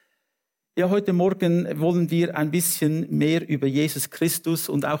Ja, heute Morgen wollen wir ein bisschen mehr über Jesus Christus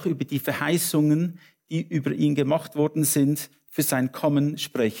und auch über die Verheißungen, die über ihn gemacht worden sind, für sein Kommen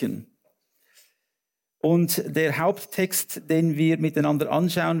sprechen. Und der Haupttext, den wir miteinander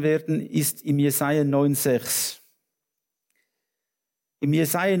anschauen werden, ist im Jesaja 9,6. Im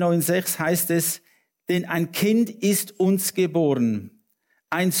Jesaja 9,6 heißt es, denn ein Kind ist uns geboren,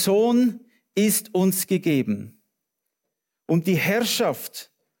 ein Sohn ist uns gegeben. Und die Herrschaft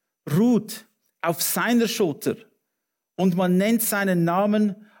ruht auf seiner Schulter. Und man nennt seinen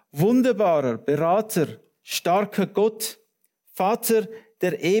Namen wunderbarer Berater, starker Gott, Vater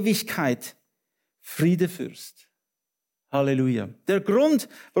der Ewigkeit, Friedefürst. Halleluja. Der Grund,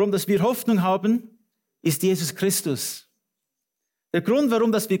 warum wir Hoffnung haben, ist Jesus Christus. Der Grund,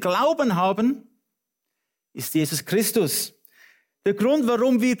 warum wir Glauben haben, ist Jesus Christus. Der Grund,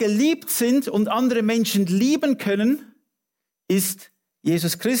 warum wir geliebt sind und andere Menschen lieben können, ist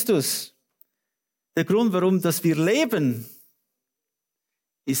Jesus Christus. Der Grund, warum wir leben,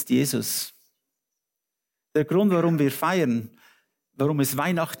 ist Jesus. Der Grund, warum wir feiern, warum es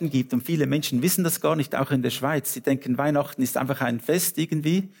Weihnachten gibt. Und viele Menschen wissen das gar nicht, auch in der Schweiz. Sie denken, Weihnachten ist einfach ein Fest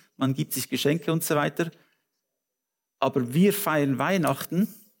irgendwie. Man gibt sich Geschenke und so weiter. Aber wir feiern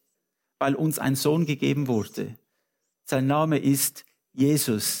Weihnachten, weil uns ein Sohn gegeben wurde. Sein Name ist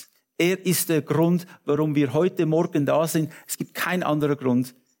Jesus. Er ist der Grund, warum wir heute Morgen da sind. Es gibt keinen anderen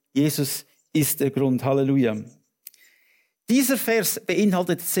Grund. Jesus ist der Grund. Halleluja. Dieser Vers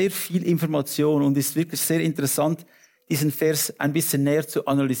beinhaltet sehr viel Information und ist wirklich sehr interessant, diesen Vers ein bisschen näher zu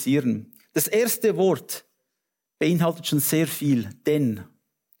analysieren. Das erste Wort beinhaltet schon sehr viel. Denn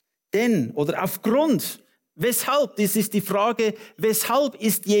oder aufgrund. Weshalb? Das ist die Frage, weshalb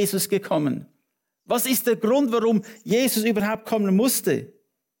ist Jesus gekommen? Was ist der Grund, warum Jesus überhaupt kommen musste?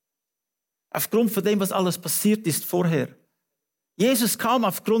 Aufgrund von dem, was alles passiert ist vorher. Jesus kam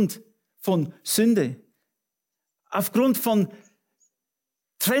aufgrund von Sünde. Aufgrund von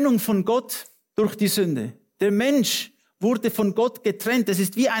Trennung von Gott durch die Sünde. Der Mensch wurde von Gott getrennt. Es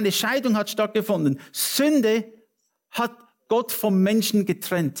ist wie eine Scheidung hat stattgefunden. Sünde hat Gott vom Menschen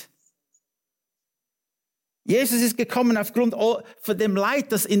getrennt. Jesus ist gekommen aufgrund von dem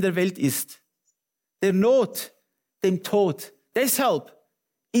Leid, das in der Welt ist. Der Not, dem Tod. Deshalb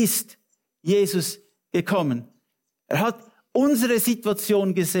ist Jesus gekommen. Er hat unsere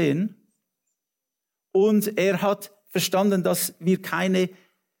Situation gesehen und er hat verstanden, dass wir keine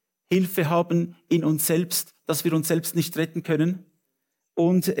Hilfe haben in uns selbst, dass wir uns selbst nicht retten können.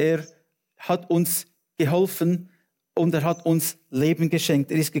 Und er hat uns geholfen und er hat uns Leben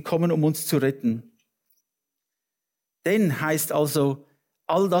geschenkt. Er ist gekommen, um uns zu retten. Denn heißt also,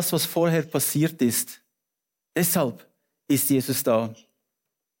 all das, was vorher passiert ist, deshalb ist Jesus da.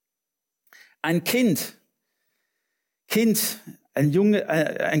 Ein Kind ist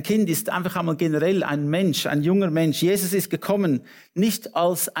einfach einmal generell ein Mensch, ein junger Mensch. Jesus ist gekommen nicht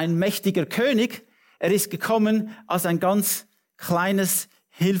als ein mächtiger König, er ist gekommen als ein ganz kleines,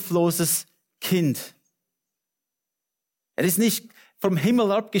 hilfloses Kind. Er ist nicht vom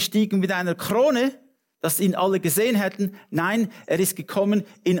Himmel abgestiegen mit einer Krone, dass ihn alle gesehen hätten. Nein, er ist gekommen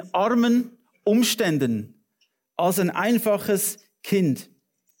in armen Umständen, als ein einfaches Kind.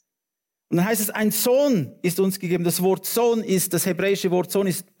 Und dann heißt es, ein Sohn ist uns gegeben. Das Wort Sohn ist, das hebräische Wort Sohn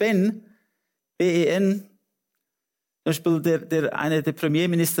ist Ben, B-E-N. Zum Beispiel einer der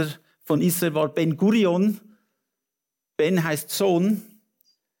Premierminister von Israel war Ben Gurion. Ben heißt Sohn.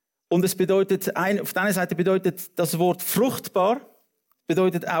 Und es bedeutet, auf der einen Seite bedeutet das Wort fruchtbar,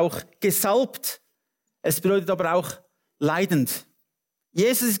 bedeutet auch gesalbt. Es bedeutet aber auch leidend.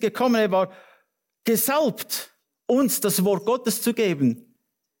 Jesus ist gekommen, er war gesalbt, uns das Wort Gottes zu geben.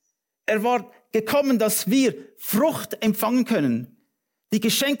 Er war gekommen, dass wir Frucht empfangen können. Die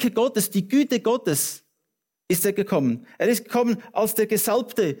Geschenke Gottes, die Güte Gottes ist er gekommen. Er ist gekommen als der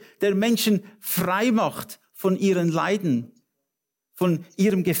Gesalbte, der Menschen frei macht von ihren Leiden, von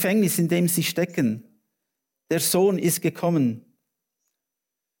ihrem Gefängnis, in dem sie stecken. Der Sohn ist gekommen.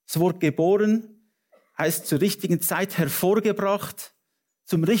 Das Wort geboren heißt zur richtigen Zeit hervorgebracht.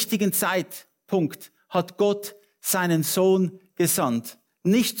 Zum richtigen Zeitpunkt hat Gott seinen Sohn gesandt.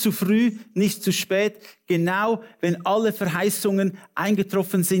 Nicht zu früh, nicht zu spät, genau wenn alle Verheißungen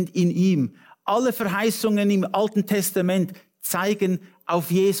eingetroffen sind in ihm. Alle Verheißungen im Alten Testament zeigen auf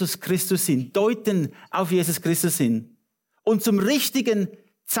Jesus Christus hin, deuten auf Jesus Christus hin. Und zum richtigen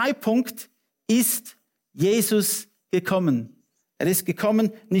Zeitpunkt ist Jesus gekommen. Er ist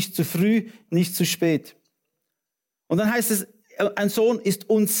gekommen, nicht zu früh, nicht zu spät. Und dann heißt es, ein Sohn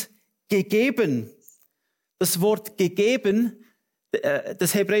ist uns gegeben. Das Wort gegeben,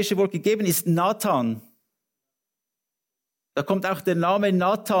 das hebräische Wort gegeben ist Nathan. Da kommt auch der Name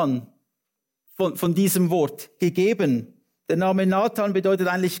Nathan von diesem Wort, gegeben. Der Name Nathan bedeutet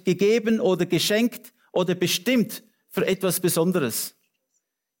eigentlich gegeben oder geschenkt oder bestimmt für etwas Besonderes.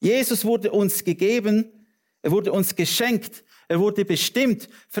 Jesus wurde uns gegeben, er wurde uns geschenkt, er wurde bestimmt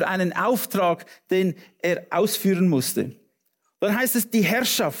für einen Auftrag, den er ausführen musste. Dann heißt es die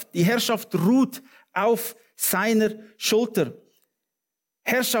Herrschaft ruht auf seiner Schulter.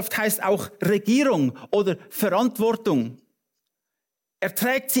 Herrschaft heißt auch Regierung oder Verantwortung. Er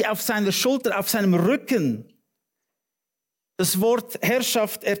trägt sie auf seiner Schulter, auf seinem Rücken. Das Wort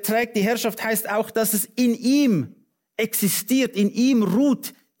Herrschaft, er trägt die Herrschaft, heißt auch, dass es in ihm existiert, in ihm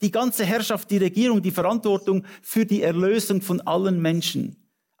ruht die ganze Herrschaft, die Regierung, die Verantwortung für die Erlösung von allen Menschen.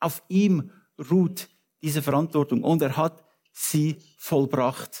 Auf ihm ruht diese Verantwortung und er hat sie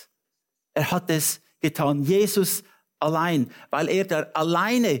vollbracht. Er hat es getan. Jesus allein, weil er der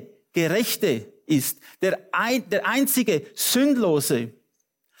alleine Gerechte ist, der einzige Sündlose,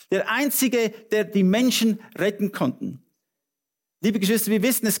 der einzige, der die Menschen retten konnte. Liebe Geschwister, wir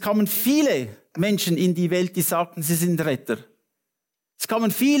wissen, es kamen viele Menschen in die Welt, die sagten, sie sind Retter. Es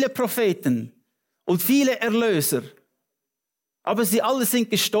kamen viele Propheten und viele Erlöser. Aber sie alle sind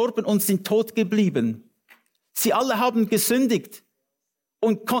gestorben und sind tot geblieben. Sie alle haben gesündigt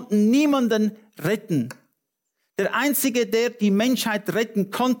und konnten niemanden retten. Der Einzige, der die Menschheit retten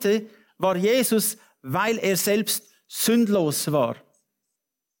konnte, war Jesus, weil er selbst sündlos war.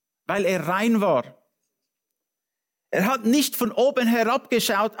 Weil er rein war. Er hat nicht von oben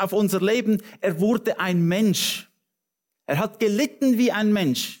herabgeschaut auf unser Leben, er wurde ein Mensch. Er hat gelitten wie ein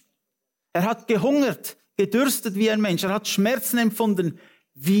Mensch. Er hat gehungert, gedürstet wie ein Mensch. Er hat Schmerzen empfunden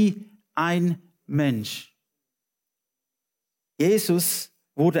wie ein Mensch. Jesus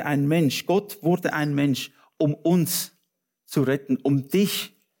wurde ein Mensch, Gott wurde ein Mensch, um uns zu retten, um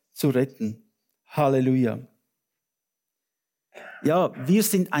dich zu retten. Halleluja. Ja, wir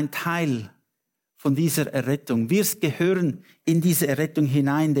sind ein Teil von dieser Errettung. Wir gehören in diese Errettung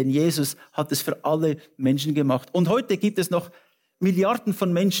hinein, denn Jesus hat es für alle Menschen gemacht. Und heute gibt es noch Milliarden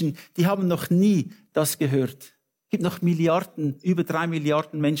von Menschen, die haben noch nie das gehört. Es gibt noch Milliarden, über 3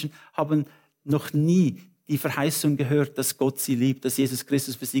 Milliarden Menschen haben noch nie die Verheißung gehört, dass Gott sie liebt, dass Jesus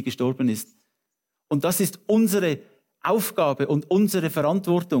Christus für sie gestorben ist. Und das ist unsere Aufgabe und unsere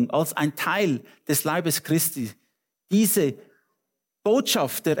Verantwortung als ein Teil des Leibes Christi, diese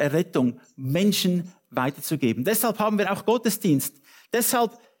Botschaft der Errettung Menschen weiterzugeben. Deshalb haben wir auch Gottesdienst.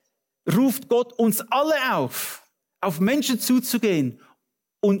 Deshalb ruft Gott uns alle auf Menschen zuzugehen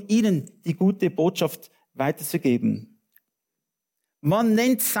und ihnen die gute Botschaft weiterzugeben. Man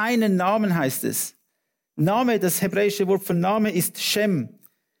nennt seinen Namen, heißt es. Name, das hebräische Wort für Name ist Shem.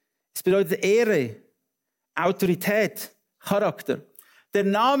 Es bedeutet Ehre, Autorität, Charakter. Der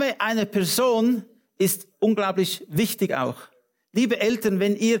Name einer Person ist unglaublich wichtig auch. Liebe Eltern,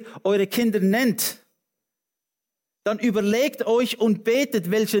 wenn ihr eure Kinder nennt, dann überlegt euch und betet,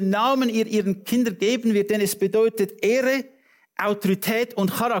 welchen Namen ihr ihren Kindern geben wird, denn es bedeutet Ehre, Autorität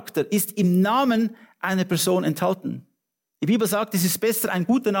und Charakter ist im Namen einer Person enthalten. Die Bibel sagt, es ist besser, einen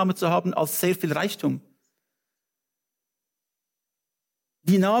guten Namen zu haben, als sehr viel Reichtum.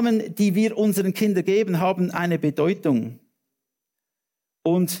 Die Namen, die wir unseren Kindern geben, haben eine Bedeutung.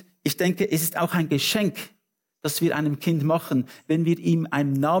 Und ich denke, es ist auch ein Geschenk, das wir einem Kind machen, wenn wir ihm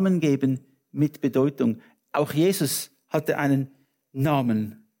einen Namen geben mit Bedeutung. Auch Jesus hatte einen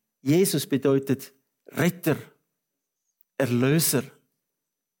Namen. Jesus bedeutet Retter, Erlöser.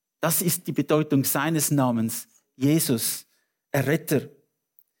 Das ist die Bedeutung seines Namens. Jesus, Erretter.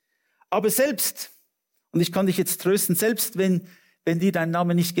 Aber selbst, und ich kann dich jetzt trösten, selbst wenn dir dein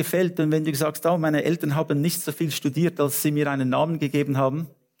Name nicht gefällt und wenn du sagst, oh, meine Eltern haben nicht so viel studiert, als sie mir einen Namen gegeben haben,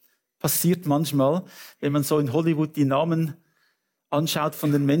 passiert manchmal, wenn man so in Hollywood die Namen anschaut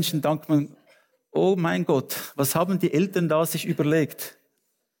von den Menschen, denkt man, oh mein Gott, was haben die Eltern da sich überlegt?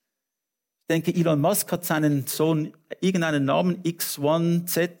 Ich denke, Elon Musk hat seinen Sohn irgendeinen Namen,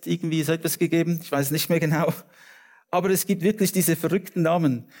 X1Z, irgendwie so etwas gegeben, ich weiß nicht mehr genau. Aber es gibt wirklich diese verrückten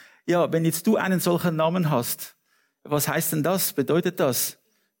Namen. Ja, wenn jetzt du einen solchen Namen hast, was heißt denn das? Bedeutet das?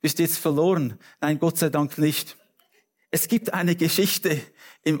 Bist du jetzt verloren? Nein, Gott sei Dank nicht. Es gibt eine Geschichte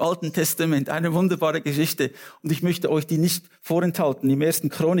im Alten Testament, eine wunderbare Geschichte. Und ich möchte euch die nicht vorenthalten. Im 1.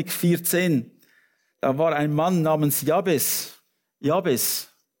 Chronik 4,10. Da war ein Mann namens Jabes.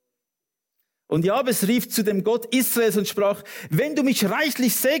 Und Jabes rief zu dem Gott Israels und sprach, wenn du mich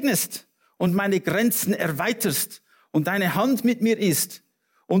reichlich segnest und meine Grenzen erweiterst und deine Hand mit mir ist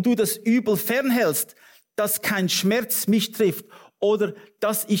und du das Übel fernhältst, dass kein Schmerz mich trifft oder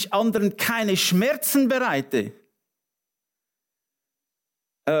dass ich anderen keine Schmerzen bereite.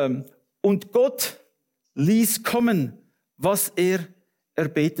 Und Gott ließ kommen, was er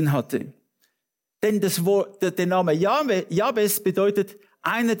erbeten hatte. Denn der Name Jabes bedeutet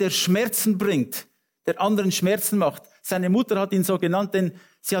einer, der Schmerzen bringt, der anderen Schmerzen macht. Seine Mutter hat ihn so genannt, denn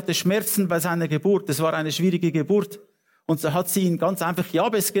sie hatte Schmerzen bei seiner Geburt. Es war eine schwierige Geburt. Und so hat sie ihn ganz einfach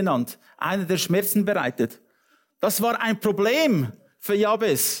Jabes genannt, einer, der Schmerzen bereitet. Das war ein Problem für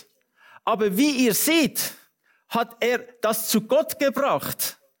Jabes. Aber wie ihr seht, hat er das zu Gott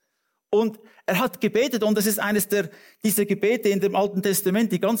gebracht. Und er hat gebetet, und das ist eines dieser Gebete in dem Alten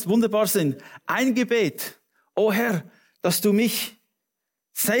Testament, die ganz wunderbar sind. Ein Gebet: O Herr, dass du mich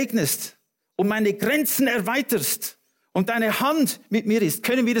segnest und meine Grenzen erweiterst und deine Hand mit mir ist.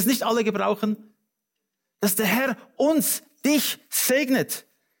 Können wir das nicht alle gebrauchen? Dass der Herr dich segnet,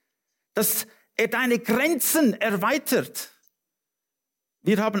 dass er deine Grenzen erweitert.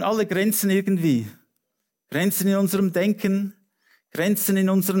 Wir haben alle Grenzen irgendwie. Grenzen in unserem Denken, Grenzen in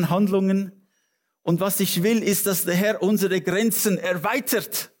unseren Handlungen. Und was ich will, ist, dass der Herr unsere Grenzen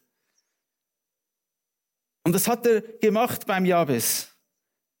erweitert. Und das hat er gemacht beim Jabes.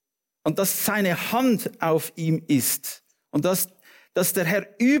 Und dass seine Hand auf ihm ist. Und dass der Herr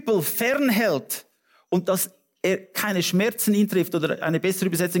Übel fernhält. Und dass er keine Schmerzen ihn trifft. Oder eine bessere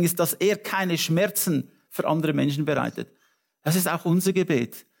Übersetzung ist, dass er keine Schmerzen für andere Menschen bereitet. Das ist auch unser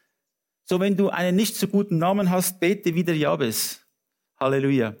Gebet. So, wenn du einen nicht so guten Namen hast, bete wie der Jabes.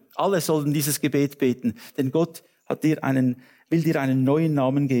 Halleluja. Alle sollten dieses Gebet beten, denn Gott will dir einen neuen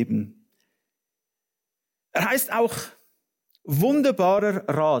Namen geben. Er heißt auch wunderbarer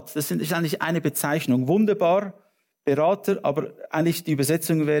Rat. Das ist eigentlich eine Bezeichnung. Wunderbar, Berater, aber eigentlich die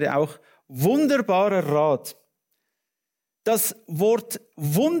Übersetzung wäre auch wunderbarer Rat. Das Wort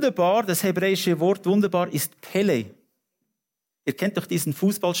wunderbar, das hebräische Wort wunderbar ist Pele. Ihr kennt doch diesen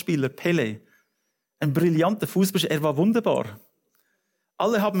Fußballspieler Pele. Ein brillanter Fußballspieler, er war wunderbar.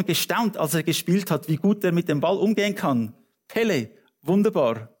 Alle haben gestaunt, als er gespielt hat, wie gut er mit dem Ball umgehen kann. Pele,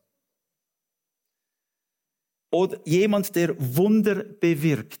 wunderbar. Oder jemand, der Wunder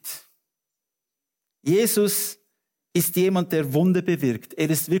bewirkt. Jesus ist jemand, der Wunder bewirkt. Er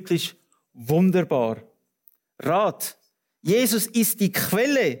ist wirklich wunderbar. Rat. Jesus ist die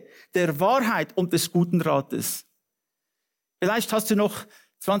Quelle der Wahrheit und des guten Rates. Vielleicht hast du noch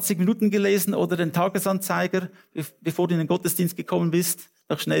 20 Minuten gelesen oder den Tagesanzeiger, bevor du in den Gottesdienst gekommen bist,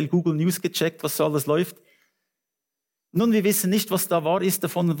 noch schnell Google News gecheckt, was so alles läuft. Nun, wir wissen nicht, was da wahr ist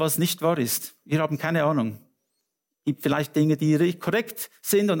davon und was nicht wahr ist. Wir haben keine Ahnung. Es gibt vielleicht Dinge, die korrekt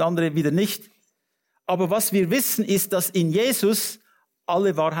sind und andere wieder nicht. Aber was wir wissen, ist, dass in Jesus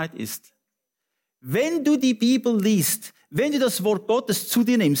alle Wahrheit ist. Wenn du die Bibel liest, wenn du das Wort Gottes zu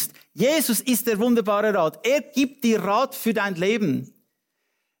dir nimmst, Jesus ist der wunderbare Rat. Er gibt dir Rat für dein Leben.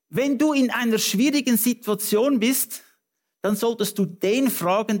 Wenn du in einer schwierigen Situation bist, dann solltest du den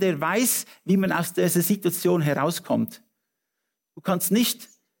fragen, der weiß, wie man aus dieser Situation herauskommt. Du kannst nicht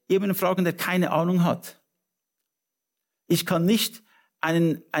jemanden fragen, der keine Ahnung hat. Ich kann nicht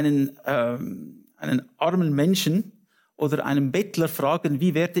einen armen Menschen oder einen Bettler fragen,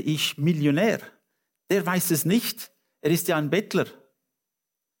 wie werde ich Millionär? Der weiß es nicht. Er ist ja ein Bettler.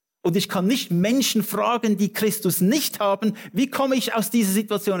 Und ich kann nicht Menschen fragen, die Christus nicht haben, wie komme ich aus dieser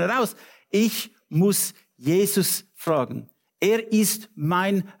Situation heraus? Ich muss Jesus fragen. Er ist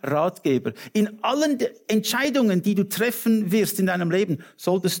mein Ratgeber. In allen Entscheidungen, die du treffen wirst in deinem Leben,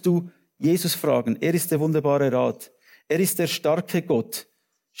 solltest du Jesus fragen. Er ist der wunderbare Rat. Er ist der starke Gott.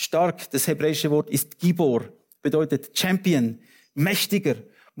 Stark, das hebräische Wort ist Gibor, bedeutet Champion, mächtiger,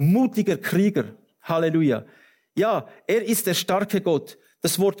 mutiger Krieger. Halleluja. Ja, er ist der starke Gott.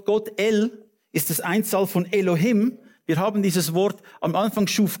 Das Wort Gott, El, ist das Einzahl von Elohim. Wir haben dieses Wort, am Anfang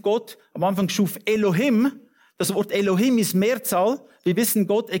schuf Gott, am Anfang schuf Elohim. Das Wort Elohim ist Mehrzahl. Wir wissen,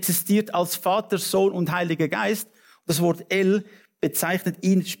 Gott existiert als Vater, Sohn und Heiliger Geist. Das Wort El bezeichnet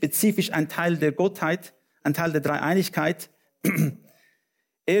ihn spezifisch ein Teil der Gottheit, ein Teil der Dreieinigkeit.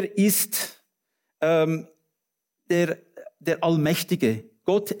 Er ist der Allmächtige.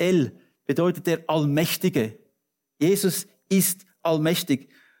 Gott El bedeutet der Allmächtige. Jesus ist allmächtig.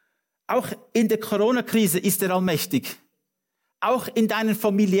 Auch in der Corona-Krise ist er allmächtig. Auch in deinen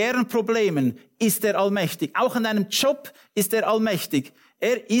familiären Problemen ist er allmächtig. Auch in deinem Job ist er allmächtig.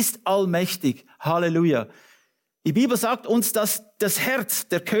 Er ist allmächtig. Halleluja. Die Bibel sagt uns, dass das Herz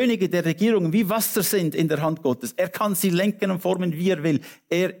der Könige, der Regierungen wie Wasser sind in der Hand Gottes. Er kann sie lenken und formen, wie er will.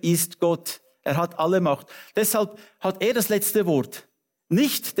 Er ist Gott. Er hat alle Macht. Deshalb hat er das letzte Wort.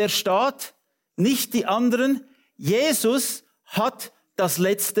 Nicht der Staat, nicht die anderen. Jesus hat das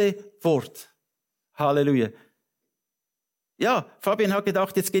letzte Wort. Halleluja. Ja, Fabian hat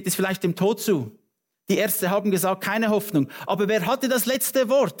gedacht, jetzt geht es vielleicht dem Tod zu. Die Ärzte haben gesagt, keine Hoffnung. Aber wer hatte das letzte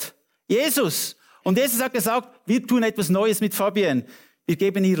Wort? Jesus. Und Jesus hat gesagt, wir tun etwas Neues mit Fabian. Wir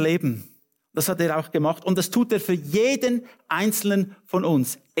geben ihr Leben. Das hat er auch gemacht. Und das tut er für jeden Einzelnen von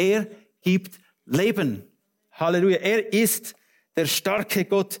uns. Er gibt Leben. Halleluja. Er ist der starke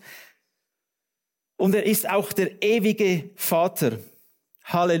Gott. Und er ist auch der ewige Vater.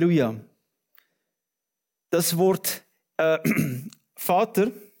 Halleluja. Das Wort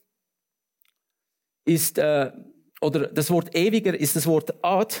Vater ist, oder das Wort ewiger ist das Wort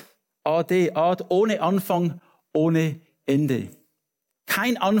Ad, ohne Anfang, ohne Ende.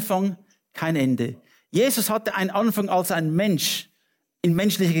 Kein Anfang, kein Ende. Jesus hatte einen Anfang als ein Mensch in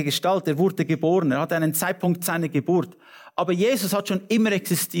menschlicher Gestalt. Er wurde geboren, er hatte einen Zeitpunkt seiner Geburt. Aber Jesus hat schon immer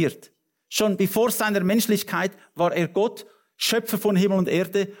existiert. Schon bevor seiner Menschlichkeit war er Gott, Schöpfer von Himmel und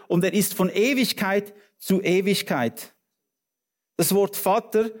Erde, und er ist von Ewigkeit zu Ewigkeit. Das Wort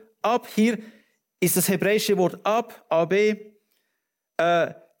Vater, Ab, hier ist das hebräische Wort Ab,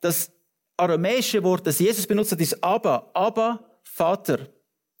 das aramäische Wort, das Jesus benutzt hat, ist Abba, Vater.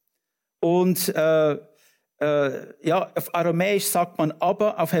 Und auf Aramäisch sagt man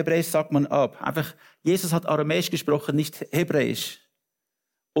Abba, auf Hebräisch sagt man Ab. Einfach, Jesus hat Aramäisch gesprochen, nicht Hebräisch.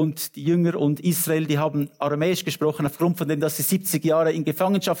 Und die Jünger und Israel, die haben Aramäisch gesprochen, aufgrund von dem, dass sie 70 Jahre in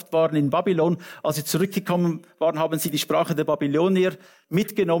Gefangenschaft waren in Babylon. Als sie zurückgekommen waren, haben sie die Sprache der Babylonier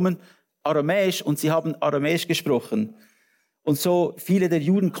mitgenommen, Aramäisch, und sie haben Aramäisch gesprochen. Und so, viele der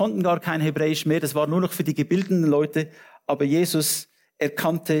Juden konnten gar kein Hebräisch mehr, das war nur noch für die gebildeten Leute, aber Jesus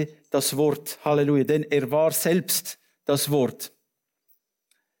erkannte das Wort, Halleluja, denn er war selbst das Wort.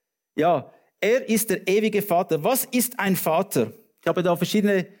 Ja, er ist der ewige Vater. Was ist ein Vater? Ich habe da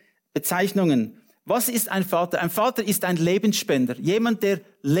verschiedene Bezeichnungen. Was ist ein Vater? Ein Vater ist ein Lebensspender, jemand, der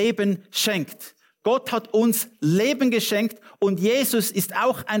Leben schenkt. Gott hat uns Leben geschenkt und Jesus ist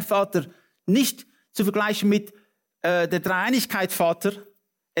auch ein Vater, nicht zu vergleichen mit der Dreieinigkeit Vater.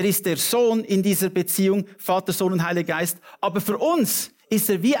 Er ist der Sohn in dieser Beziehung, Vater, Sohn und Heiliger Geist. Aber für uns ist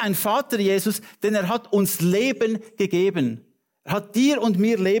er wie ein Vater, Jesus, denn er hat uns Leben gegeben. Er hat dir und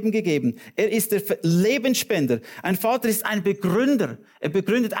mir Leben gegeben. Er ist der Lebensspender. Ein Vater ist ein Begründer. Er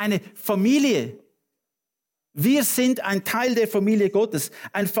begründet eine Familie. Wir sind ein Teil der Familie Gottes.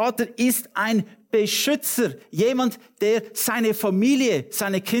 Ein Vater ist ein Beschützer. Jemand, der seine Familie,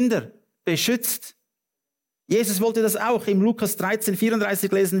 seine Kinder beschützt. Jesus wollte das auch. Im Lukas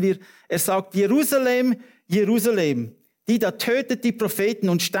 13,34 lesen wir, er sagt, Jerusalem, Jerusalem, die da tötet die Propheten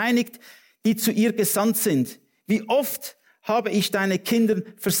und steinigt, die zu ihr gesandt sind. Wie oft habe ich deine Kinder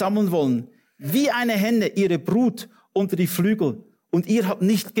versammeln wollen, wie eine Henne ihre Brut unter die Flügel, und ihr habt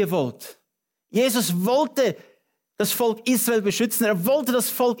nicht gewollt. Jesus wollte das Volk Israel beschützen, er wollte das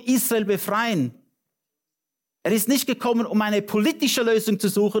Volk Israel befreien. Er ist nicht gekommen, um eine politische Lösung zu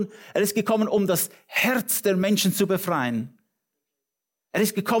suchen, er ist gekommen, um das Herz der Menschen zu befreien. Er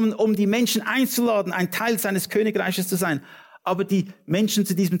ist gekommen, um die Menschen einzuladen, ein Teil seines Königreiches zu sein. Aber die Menschen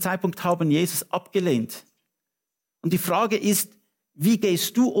zu diesem Zeitpunkt haben Jesus abgelehnt. Und die Frage ist, wie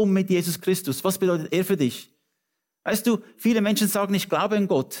gehst du um mit Jesus Christus? Was bedeutet er für dich? Weißt du, viele Menschen sagen, ich glaube an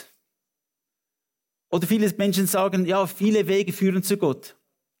Gott. Oder viele Menschen sagen, ja, viele Wege führen zu Gott.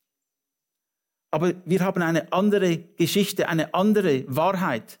 Aber wir haben eine andere Geschichte, eine andere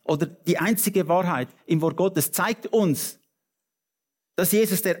Wahrheit. Oder die einzige Wahrheit im Wort Gottes zeigt uns, dass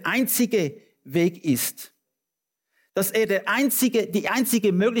Jesus der einzige Weg ist. Dass er die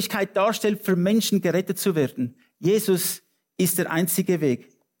einzige Möglichkeit darstellt, für Menschen gerettet zu werden. Jesus ist der einzige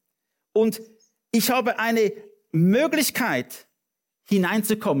Weg. Und ich habe eine Möglichkeit,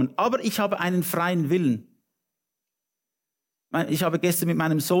 hineinzukommen, aber ich habe einen freien Willen. Ich habe gestern mit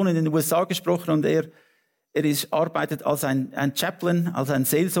meinem Sohn in den USA gesprochen und er arbeitet als ein Chaplain, als ein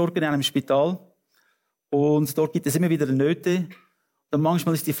Seelsorger in einem Spital. Und dort gibt es immer wieder Nöte. Und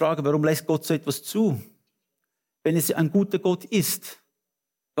manchmal ist die Frage, warum lässt Gott so etwas zu? Wenn es ein guter Gott ist,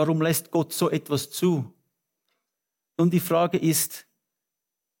 warum lässt Gott so etwas zu? Und die Frage ist,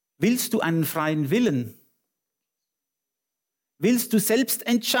 willst du einen freien Willen? Willst du selbst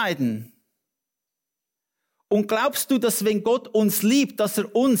entscheiden? Und glaubst du, dass wenn Gott uns liebt, dass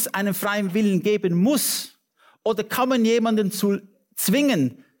er uns einen freien Willen geben muss? Oder kann man jemanden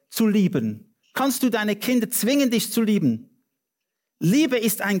zwingen zu lieben? Kannst du deine Kinder zwingen, dich zu lieben? Liebe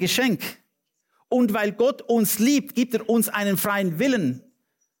ist ein Geschenk. Und weil Gott uns liebt, gibt er uns einen freien Willen.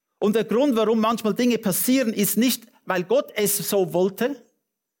 Und der Grund, warum manchmal Dinge passieren, ist nicht, weil Gott es so wollte,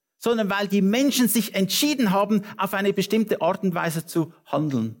 sondern weil die Menschen sich entschieden haben, auf eine bestimmte Art und Weise zu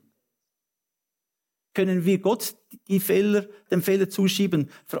handeln. Können wir Gott den Fehler zuschieben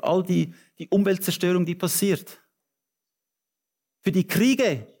für all die Umweltzerstörung, die passiert? Für die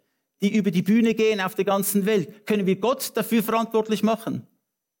Kriege, die über die Bühne gehen auf der ganzen Welt, können wir Gott dafür verantwortlich machen?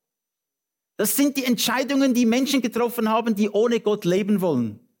 Das sind die Entscheidungen, die Menschen getroffen haben, die ohne Gott leben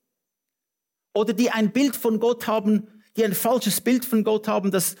wollen. oder die ein Bild von Gott haben, die ein falsches Bild von Gott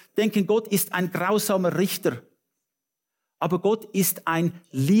haben, das denken, Gott ist ein grausamer Richter. Aber Gott ist ein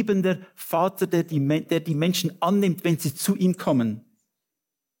liebender Vater, der die Menschen annimmt, wenn sie zu ihm kommen.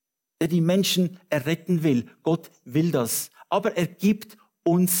 Der die Menschen erretten will. Gott will das. Aber er gibt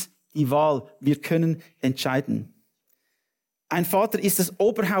uns die Wahl. Wir können entscheiden. Ein Vater ist das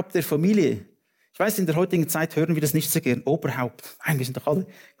Oberhaupt der Familie. Ich weiß, in der heutigen Zeit hören wir das nicht so gern. Oberhaupt. Nein, wir sind doch alle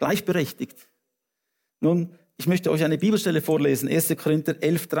gleichberechtigt. Nun, ich möchte euch eine Bibelstelle vorlesen. 1. Korinther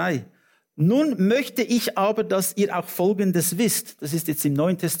 11,3. Nun möchte ich aber, dass ihr auch Folgendes wisst. Das ist jetzt im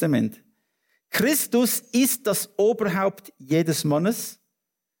Neuen Testament. Christus ist das Oberhaupt jedes Mannes.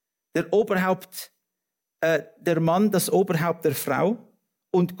 Der Mann das Oberhaupt der Frau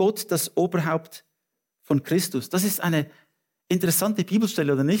und Gott das Oberhaupt von Christus. Das ist eine interessante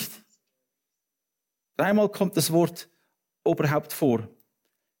Bibelstelle, oder nicht? 3-mal kommt das Wort Oberhaupt vor.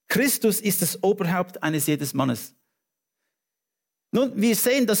 Christus ist das Oberhaupt eines jedes Mannes. Nun, wir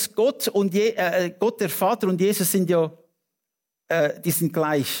sehen, dass Gott der Vater und Jesus sind ja, die sind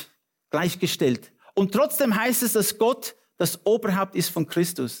gleichgestellt. Und trotzdem heißt es, dass Gott das Oberhaupt ist von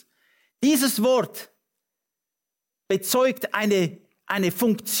Christus. Dieses Wort bezeugt eine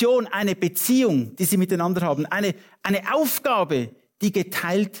Funktion, eine Beziehung, die sie miteinander haben, eine Aufgabe, die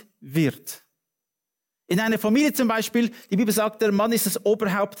geteilt wird. In einer Familie zum Beispiel, die Bibel sagt, der Mann ist das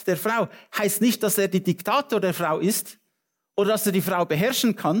Oberhaupt der Frau, heißt nicht, dass er die Diktator der Frau ist oder dass er die Frau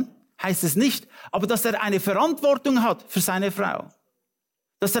beherrschen kann, heißt es nicht, aber dass er eine Verantwortung hat für seine Frau.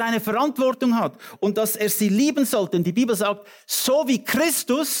 Dass er eine Verantwortung hat und dass er sie lieben sollte. Und die Bibel sagt, so wie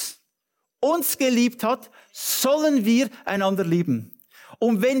Christus uns geliebt hat, sollen wir einander lieben.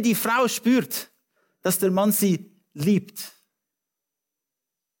 Und wenn die Frau spürt, dass der Mann sie liebt,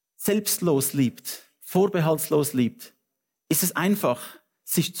 selbstlos liebt, vorbehaltslos liebt, ist es einfach,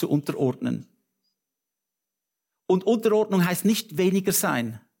 sich zu unterordnen. Und Unterordnung heißt nicht weniger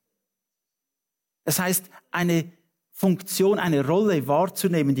sein. Es heißt, eine Funktion, eine Rolle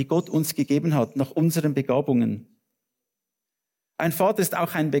wahrzunehmen, die Gott uns gegeben hat, nach unseren Begabungen. Ein Vater ist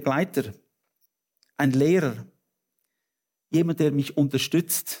auch ein Begleiter, ein Lehrer, jemand, der mich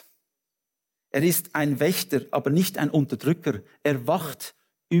unterstützt. Er ist ein Wächter, aber nicht ein Unterdrücker. Er wacht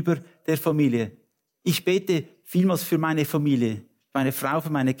über der Familie. Ich bete vielmals für meine Familie, meine Frau,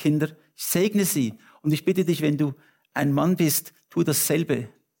 für meine Kinder. Ich segne sie. Und ich bitte dich, wenn du ein Mann bist, tu dasselbe.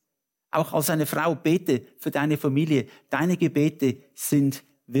 Auch als eine Frau bete für deine Familie. Deine Gebete sind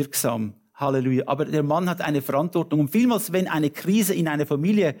wirksam. Halleluja. Aber der Mann hat eine Verantwortung. Und vielmals, wenn eine Krise in eine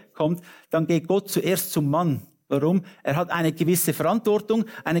Familie kommt, dann geht Gott zuerst zum Mann. Warum? Er hat eine gewisse Verantwortung,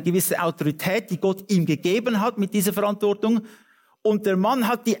 eine gewisse Autorität, die Gott ihm gegeben hat mit dieser Verantwortung. Und der Mann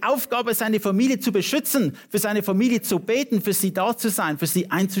hat die Aufgabe, seine Familie zu beschützen, für seine Familie zu beten, für sie da zu sein, für sie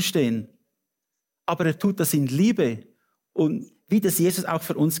einzustehen. Aber er tut das in Liebe und wie das Jesus auch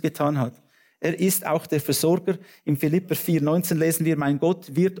für uns getan hat. Er ist auch der Versorger. Im Philipper 4,19 lesen wir, mein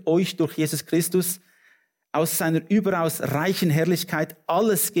Gott wird euch durch Jesus Christus aus seiner überaus reichen Herrlichkeit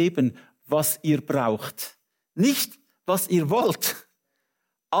alles geben, was ihr braucht. Nicht, was ihr wollt.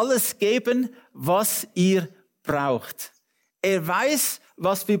 Alles geben, was ihr braucht. Er weiß,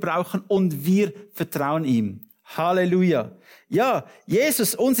 was wir brauchen und wir vertrauen ihm. Halleluja. Ja,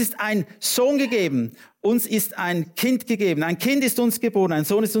 Jesus, uns ist ein Sohn gegeben, uns ist ein Kind gegeben, ein Kind ist uns geboren, ein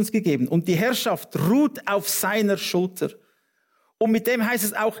Sohn ist uns gegeben und die Herrschaft ruht auf seiner Schulter. Und mit dem heißt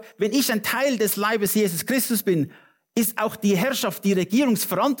es auch, wenn ich ein Teil des Leibes Jesus Christus bin, ist auch die Herrschaft, die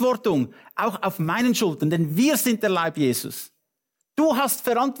Regierungsverantwortung auch auf meinen Schultern, denn wir sind der Leib Jesus. Du hast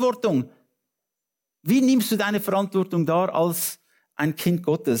Verantwortung. Wie nimmst du deine Verantwortung dar als ein Kind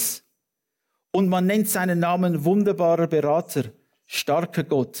Gottes? Und man nennt seinen Namen wunderbarer Berater, starker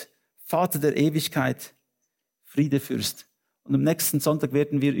Gott, Vater der Ewigkeit, Friedefürst. Und am nächsten Sonntag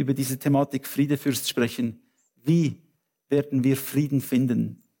werden wir über diese Thematik Friedefürst sprechen. Wie werden wir Frieden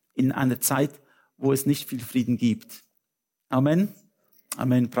finden in einer Zeit, wo es nicht viel Frieden gibt? Amen.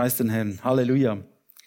 Amen. Preis den Herrn. Halleluja.